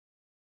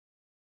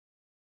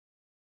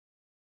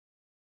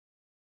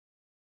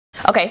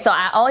Okay, so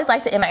I always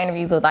like to end my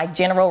interviews with like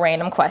general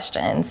random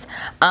questions.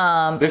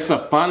 This is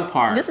the fun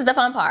part. This is the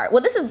fun part.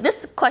 Well,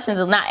 this question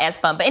is not as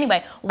fun, but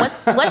anyway, what's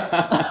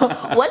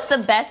what's the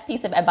best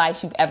piece of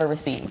advice you've ever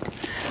received?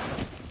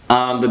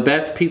 The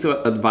best piece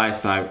of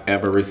advice I've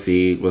ever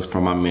received was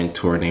from my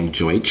mentor named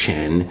Joy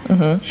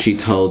Chen. She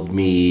told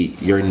me,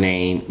 your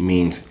name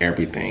means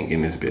everything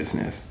in this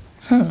business.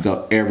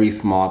 So every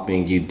small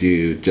thing you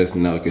do, just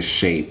know it can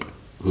shape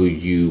who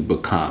you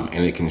become,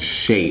 and it can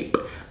shape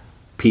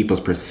people's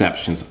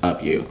perceptions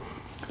of you.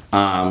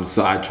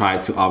 So I try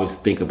to always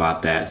think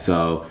about that.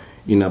 So,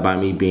 you know, by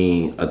me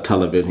being a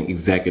television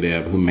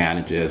executive who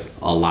manages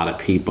a lot of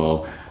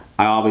people,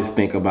 I always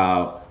think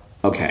about,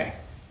 okay,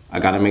 I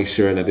got to make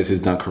sure that this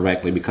is done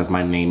correctly because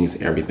my name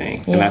is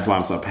everything. And that's why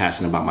I'm so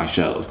passionate about my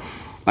shows.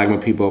 Like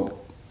when people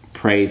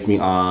praise me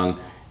on,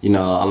 you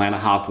know, Atlanta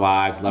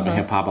Housewives, Love and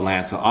Hip Hop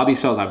Atlanta, all these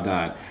shows I've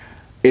done,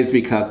 it's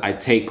because I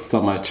take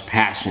so much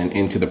passion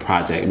into the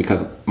project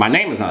because my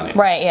name is on it.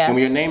 Right, yeah. And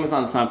when your name is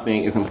on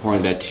something, it's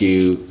important that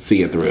you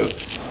see it through.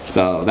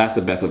 So that's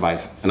the best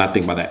advice. And I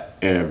think about that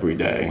every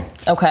day.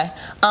 Okay.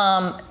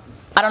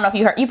 I don't know if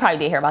you heard, you probably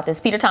did hear about this.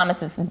 Peter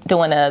Thomas is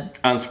doing a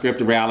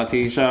unscripted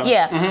reality show.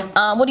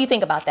 Yeah. What do you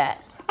think about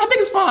that? I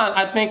think it's fun.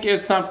 I think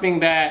it's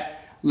something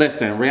that,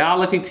 listen,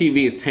 reality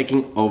TV is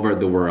taking over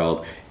the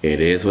world.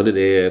 It is what it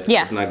is.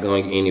 Yeah. It's not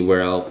going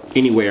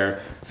anywhere.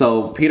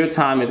 So Peter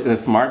Thomas is a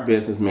smart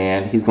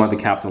businessman. He's going to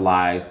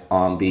capitalize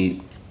on the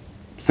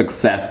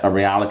success of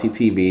reality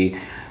TV.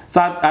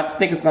 So I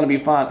think it's going to be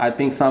fun. I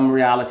think some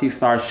reality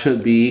stars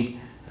should be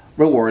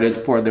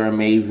rewarded for their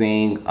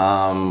amazing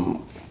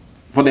content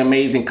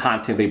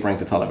they bring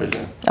to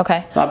television.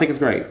 Okay. So I think it's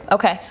great.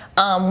 Okay.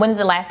 When's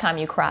the last time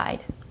you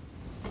cried?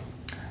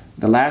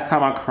 The last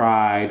time I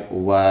cried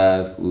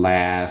was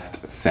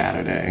last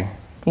Saturday.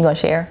 You gonna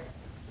share?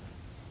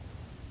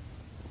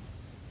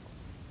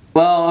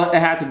 Well, it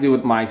had to do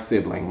with my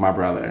sibling, my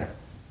brother,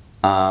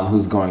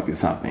 who's going through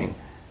something.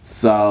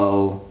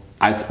 So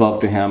I spoke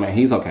to him and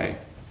he's okay.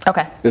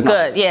 Okay, It's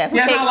good, not, yeah.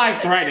 Yeah, it's not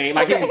life-threatening,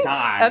 like he didn't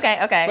die.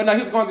 Okay. But no,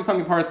 he was going through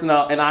something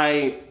personal, and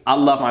I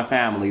love my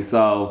family,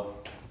 so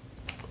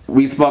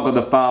we spoke on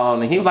the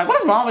phone, and he was like,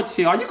 what is wrong with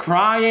you? Are you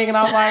crying? And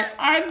I was like,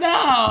 I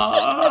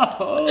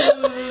know.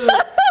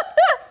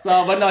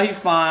 So, but no, he's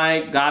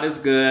fine. God is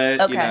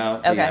good, Okay, you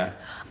know. okay.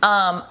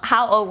 Yeah.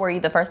 How old were you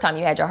the first time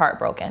you had your heart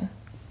broken?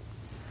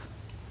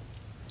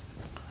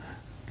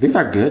 These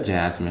are good,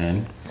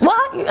 Jasmine. Well,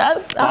 I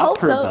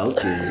hope so.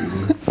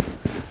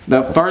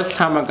 The first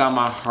time I got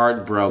my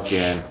heart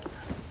broken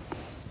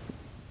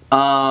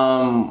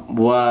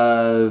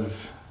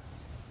was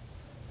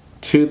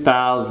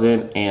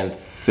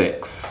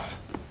 2006.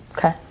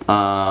 Okay.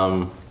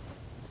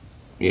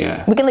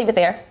 Yeah. We can leave it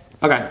there.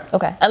 Okay.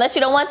 Okay. Unless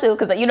you don't want to,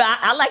 because you know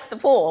I like to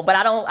pull, but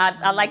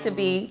I like to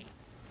be.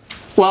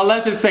 Well,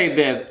 let's just say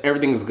this: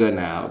 everything is good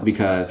now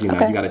because you know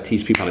you got to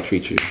teach people how to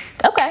treat you.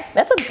 Okay,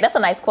 that's a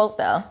nice quote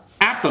though.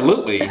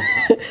 Absolutely.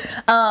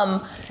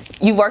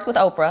 You worked with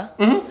Oprah.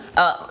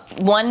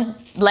 One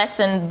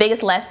lesson,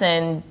 biggest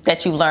lesson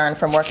that you learned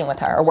from working with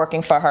her or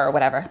working for her or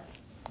whatever.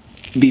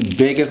 The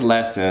biggest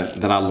lesson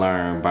that I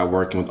learned by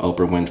working with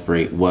Oprah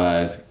Winfrey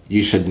was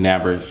you should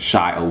never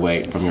shy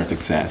away from your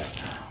success.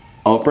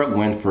 Oprah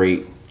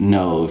Winfrey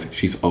knows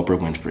she's Oprah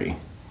Winfrey.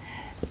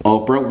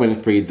 Oprah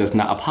Winfrey does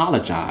not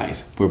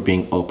apologize for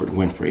being Oprah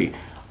Winfrey.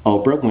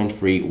 Oprah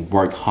Winfrey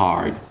worked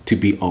hard to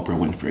be Oprah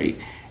Winfrey.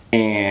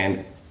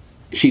 And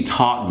she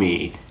taught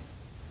me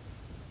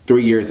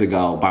 3 years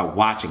ago by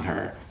watching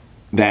her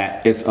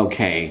that it's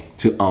okay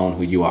to own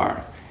who you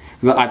are.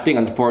 I think,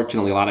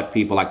 unfortunately, a lot of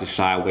people like to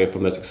shy away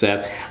from their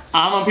success.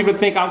 I don't want people to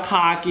think I'm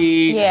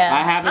cocky. Yeah,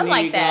 I have an ego.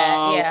 like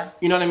that. Yeah.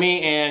 You know what I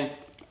mean? And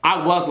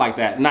I was like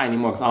that. Not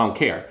anymore because I don't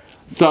care.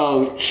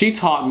 So she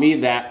taught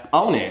me that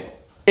own it.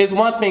 It's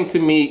one thing to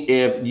me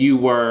if you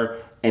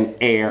were an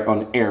heir or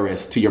an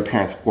heiress to your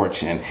parents'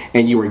 fortune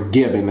and you were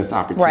given this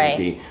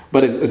opportunity. Right.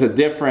 But it's a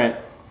different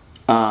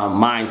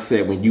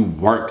mindset when you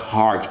worked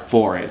hard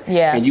for it.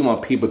 Yeah. And you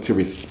want people to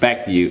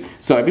respect you.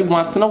 So every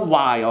once in a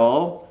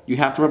while, you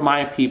have to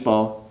remind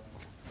people,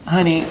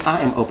 honey,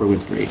 I am Oprah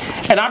Winfrey.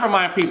 And I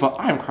remind people,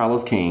 I am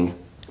Carlos King.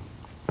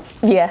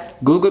 Yeah.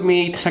 Google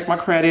me, check my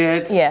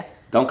credits. Yeah.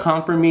 Don't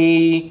come for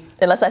me.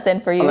 Unless I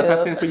send for you. Unless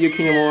I send for you,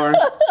 Kenya Moore.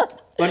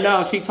 But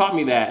no, she taught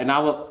me that. And I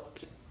will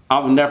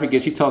never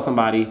forget, she told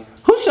somebody,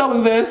 whose show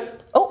is this?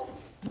 Oh.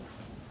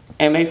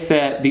 And they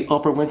said, the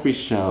Oprah Winfrey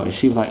Show. And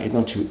she was like, hey,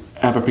 don't you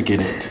ever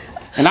forget it.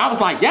 And I was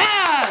like,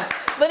 yes!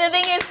 But the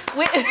thing is,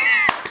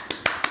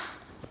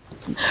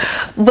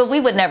 but we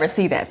would never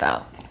see that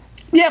though.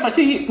 Yeah, but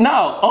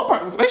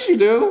Oprah, yes you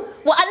do.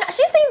 Well,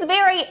 she seems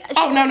very, she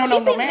seems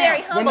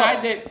very humble. When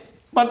I did,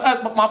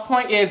 but my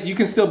point is, you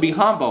can still be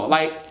humble.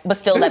 Like, but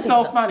still this is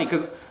so funny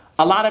because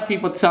a lot of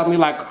people tell me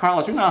like,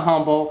 Carlos, you're not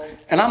humble.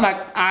 And I'm like,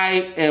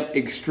 I am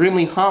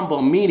extremely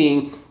humble,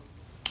 meaning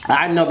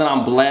I know that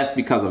I'm blessed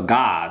because of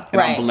God. And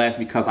I'm blessed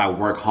because I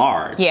work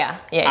hard. Yeah.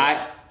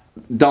 I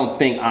don't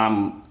think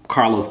I'm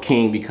Carlos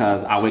King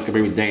because I wake up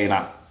every day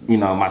and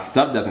my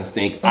stuff doesn't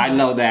stink. I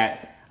know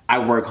that I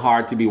work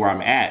hard to be where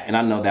I'm at. And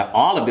I know that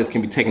all of this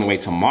can be taken away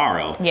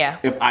tomorrow. Yeah.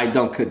 If I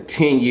don't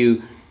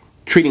continue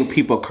treating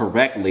people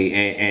correctly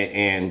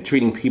and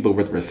treating people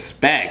with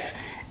respect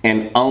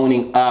and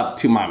owning up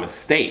to my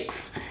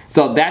mistakes.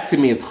 So that to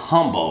me is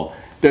humble.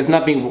 There's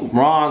nothing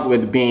wrong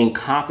with being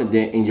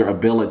confident in your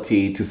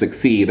ability to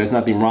succeed. There's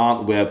nothing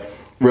wrong with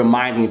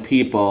reminding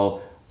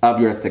people of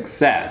your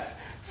success.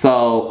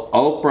 So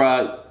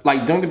Oprah,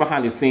 like during the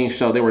behind the scenes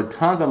show, there were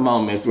tons of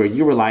moments where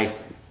you were like,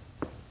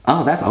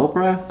 oh, that's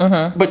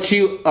Oprah? But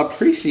you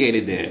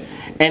appreciated it.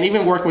 And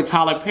even working with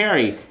Tyler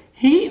Perry,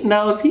 he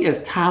knows he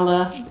is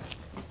Tyler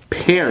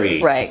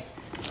Perry. Right.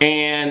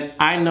 And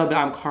I know that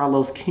I'm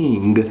Carlos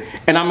King.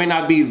 And I may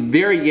not be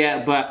there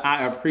yet, but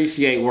I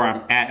appreciate where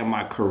I'm at in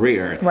my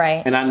career.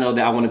 Right. And I know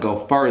that I want to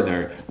go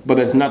further. But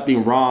there's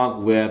nothing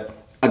wrong with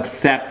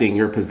accepting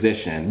your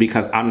position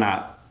because I'm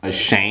not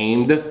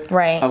ashamed of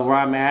where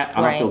I'm at.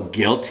 I don't feel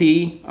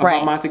guilty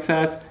about my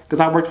success because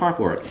I worked hard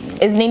for it.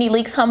 Is Nene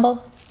Leakes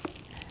humble?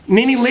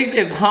 Nene Leakes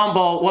is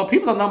humble. What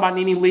people don't know about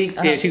Nene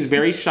Leakes is she's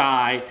very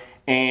shy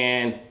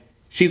and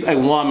she's a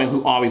woman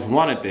who always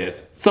wanted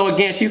this. So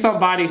again, she's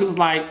somebody who's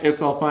like, it's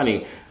so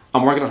funny.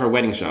 I'm working on her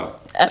wedding show.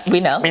 We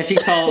know. And she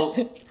told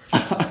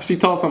she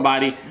told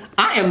somebody,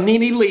 I am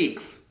Nene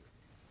Leakes.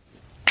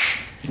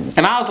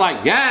 And I was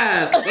like,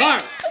 yes,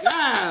 Clark,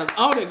 yes,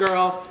 own it,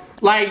 girl.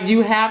 Like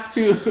you have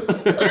to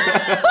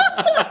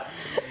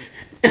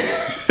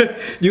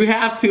you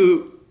have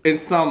to, in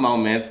some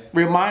moments,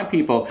 remind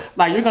people,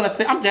 like you're gonna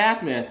say, I'm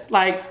Jasmine.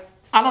 Like,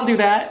 I don't do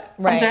that.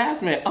 I'm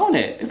Jasmine. Own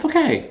it. It's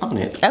okay. Own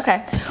it.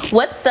 Okay.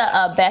 What's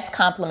the best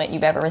compliment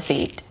you've ever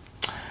received?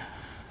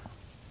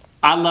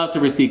 I love to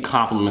receive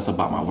compliments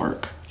about my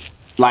work.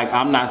 Like,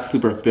 I'm not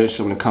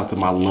superficial when it comes to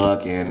my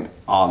look and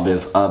all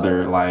this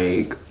other,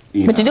 like,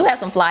 you But you do have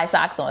some fly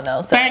socks on,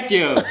 though. So. Thank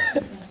you.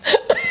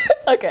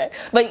 Okay.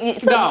 But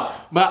no,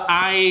 but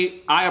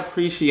I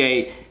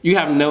appreciate, you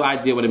have no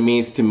idea what it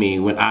means to me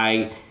when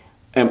I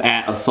am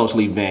at a social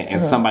event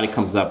and somebody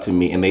comes up to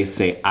me and they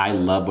say, I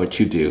love what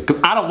you do.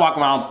 Because I don't walk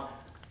around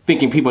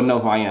thinking people know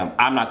who I am.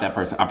 I'm not that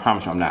person. I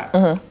promise you I'm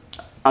not.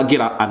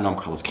 Again, I know I'm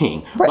Carlos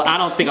King, but I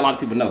don't think a lot of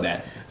people know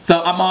that.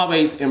 So I'm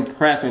always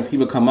impressed when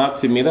people come up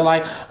to me. They're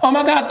like, oh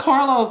my God,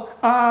 Carlos,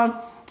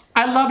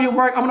 I love your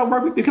work. I'm gonna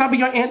work with you. Can I be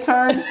your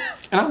intern?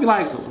 And I'll be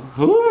like,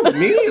 who?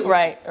 Me?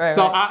 Right.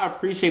 So I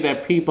appreciate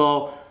that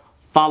people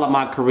follow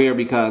my career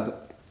because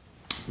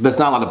there's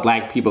not a lot of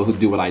black people who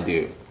do what I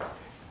do.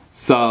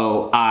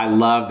 So I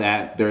love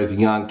that there's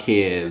young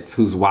kids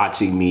who's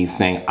watching me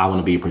saying, I want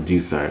to be a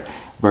producer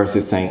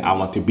versus saying, I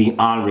want to be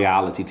on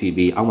reality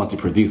TV. I want to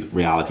produce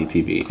reality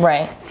TV.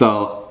 Right.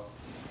 So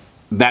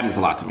that means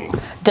a lot to me.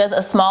 Does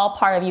a small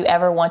part of you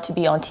ever want to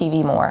be on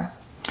TV more?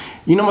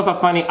 You know what's so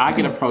funny? I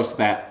get approached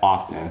that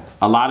often.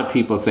 A lot of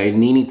people say,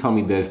 Nene told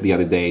me this the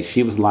other day.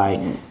 She was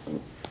like,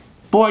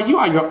 boy, you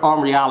are your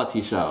own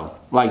reality show.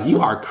 Like,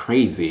 you are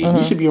crazy.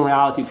 You should be on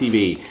reality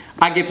TV.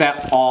 I get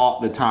that all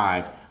the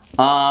time.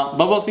 But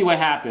we'll see what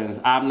happens.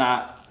 I'm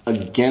not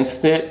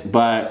against it,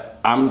 but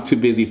I'm too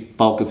busy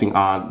focusing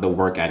on the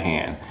work at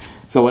hand.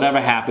 So whatever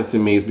happens to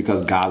me is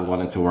because God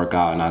wanted to work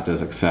out and I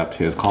just accept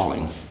his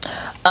calling.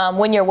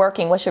 When you're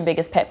working, what's your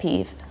biggest pet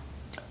peeve?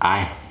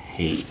 I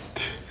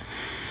hate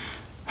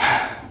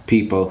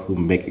people who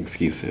make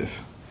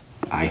excuses.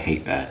 I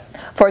hate that.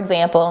 For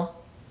example?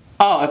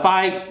 Oh, if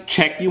I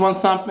check you on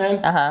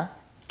something,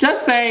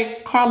 just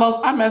say, Carlos,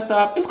 I messed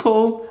up. It's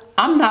cool.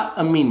 I'm not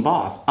a mean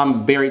boss.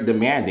 I'm very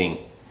demanding.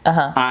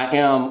 I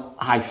am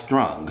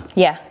high-strung.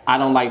 Yeah. I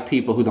don't like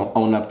people who don't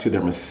own up to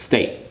their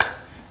mistake.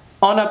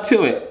 Own up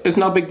to it. It's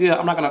no big deal.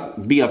 I'm not going to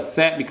be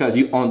upset because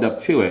you owned up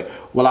to it.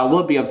 Well, I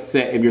will be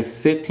upset if you're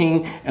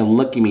sitting and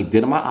looking me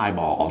dead in my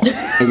eyeballs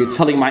and you're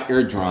telling my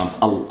eardrums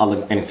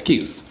an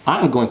excuse.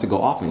 I'm going to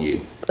go off on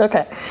you.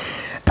 Okay.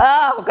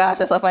 Oh, gosh,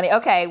 that's so funny.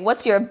 Okay,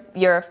 what's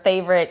your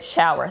favorite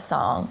shower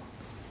song?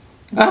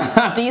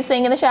 Do you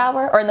sing in the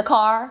shower or in the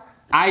car?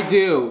 I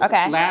do.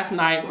 Okay. Last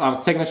night, when I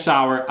was taking a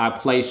shower, I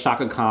played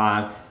Shaka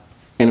Khan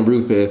and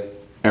Rufus,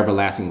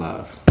 Everlasting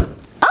Love.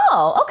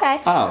 Oh, okay.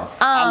 Oh,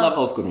 I love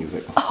old school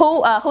music.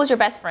 Who's your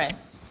best friend?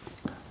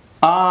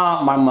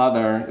 My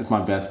mother is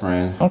my best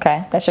friend.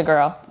 Okay, that's your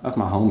girl. That's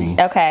my homie.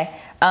 Okay.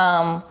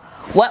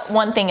 What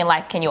one thing in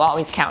life can you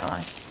always count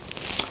on?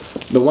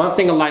 The one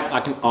thing in life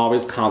I can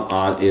always count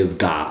on is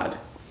God.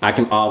 I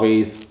can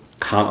always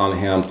count on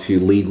him to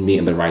lead me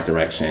in the right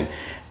direction.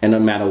 And no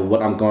matter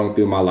what I'm going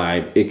through in my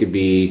life, it could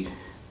be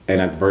an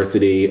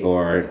adversity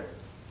or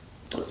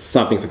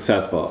something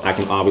successful, I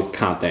can always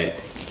count that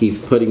he's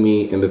putting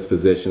me in this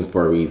position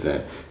for a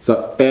reason.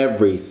 So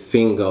every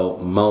single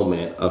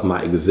moment of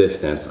my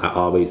existence, I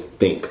always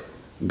think,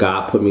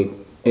 God put me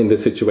in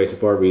this situation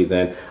for a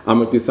reason. I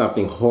went through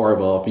something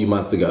horrible a few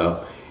months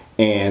ago,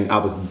 and I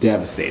was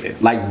devastated,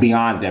 like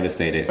beyond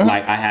devastated.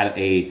 Like I had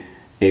a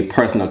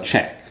personal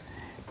check.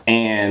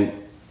 And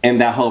in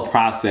that whole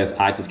process,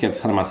 I just kept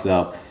telling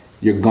myself,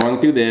 you're going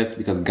through this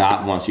because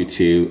God wants you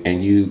to,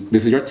 and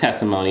this is your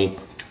testimony.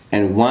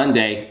 And one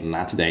day,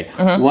 not today,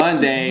 one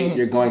day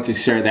you're going to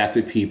share that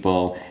to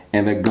people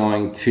and you're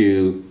going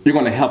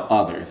to help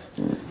others.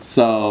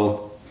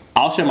 So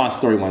I'll share my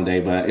story one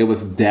day, but it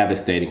was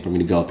devastating for me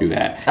to go through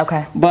that.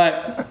 Okay.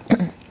 But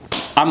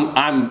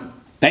I'm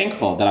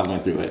thankful that I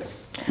went through it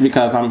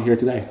because I'm here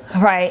today.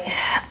 Right.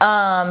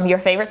 Your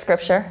favorite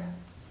scripture?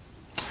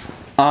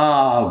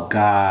 Oh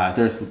God,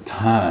 there's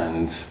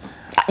tons.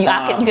 You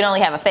can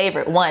only have a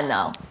favorite one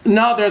though.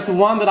 No, there's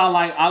one that I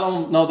like. I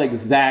don't know the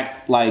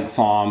exact like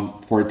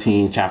Psalm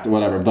 14 chapter,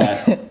 whatever,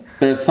 but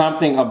there's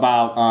something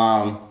about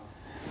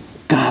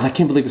God, I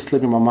can't believe it's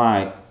slipping my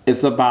mind.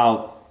 It's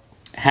about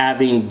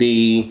having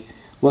the,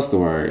 what's the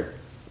word?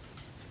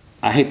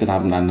 I hate that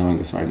I'm not knowing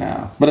this right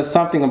now, but it's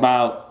something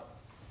about,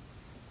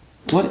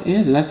 what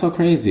is it? That's so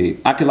crazy.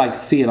 I could like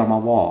see it on my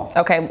wall.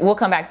 Okay, we'll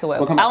come back to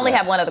it. I only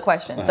have one other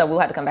question, so we'll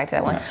have to come back to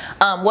that one.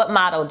 Okay. What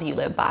motto do you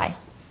live by?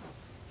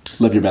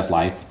 Live your best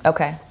life.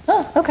 Okay.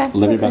 Oh, okay.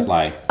 Live your best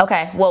life.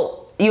 Okay.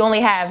 Well, you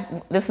only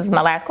have, this is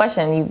my last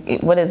question.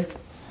 What is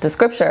the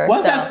scripture?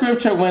 What's that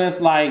scripture when it's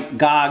like,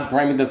 God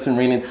grant me the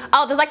serenity?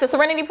 Oh, there's like the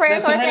serenity prayer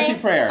The sort of serenity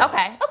thing? prayer.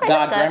 Okay. Okay.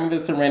 God that's grant me the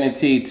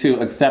serenity to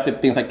accept the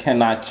things I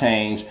cannot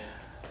change,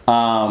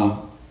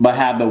 but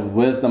have the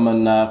wisdom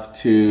enough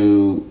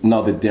to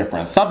know the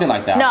difference. Something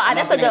like that. No,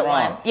 that's a good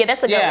one. Yeah,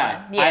 that's a good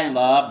one. Yeah. I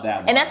love that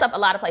one. And that's up a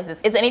lot of places.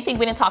 Is there anything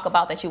we didn't talk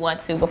about that you want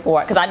to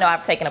before? Because I know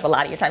I've taken up a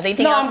lot of your time. Is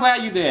anything else? I'm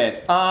glad you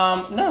did.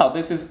 No,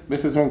 this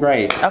has been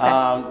great.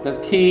 Okay.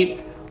 Just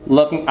keep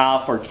looking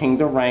out for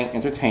Kingdom Rank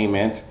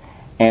Entertainment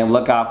and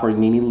look out for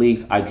Nene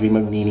Leakes I Dream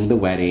of Nene the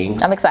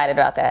Wedding. I'm excited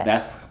about that.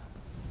 That's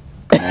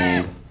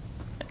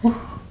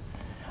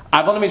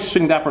I've only been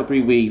shooting that for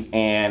 3 weeks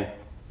and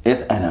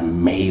it's an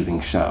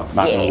amazing show.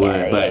 Not gonna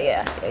lie, but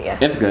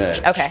it's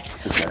good. Okay.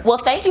 It's good. Well,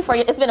 thank you for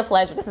it's been a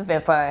pleasure. This has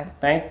been fun.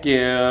 Thank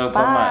you so much.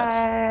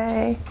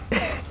 Bye.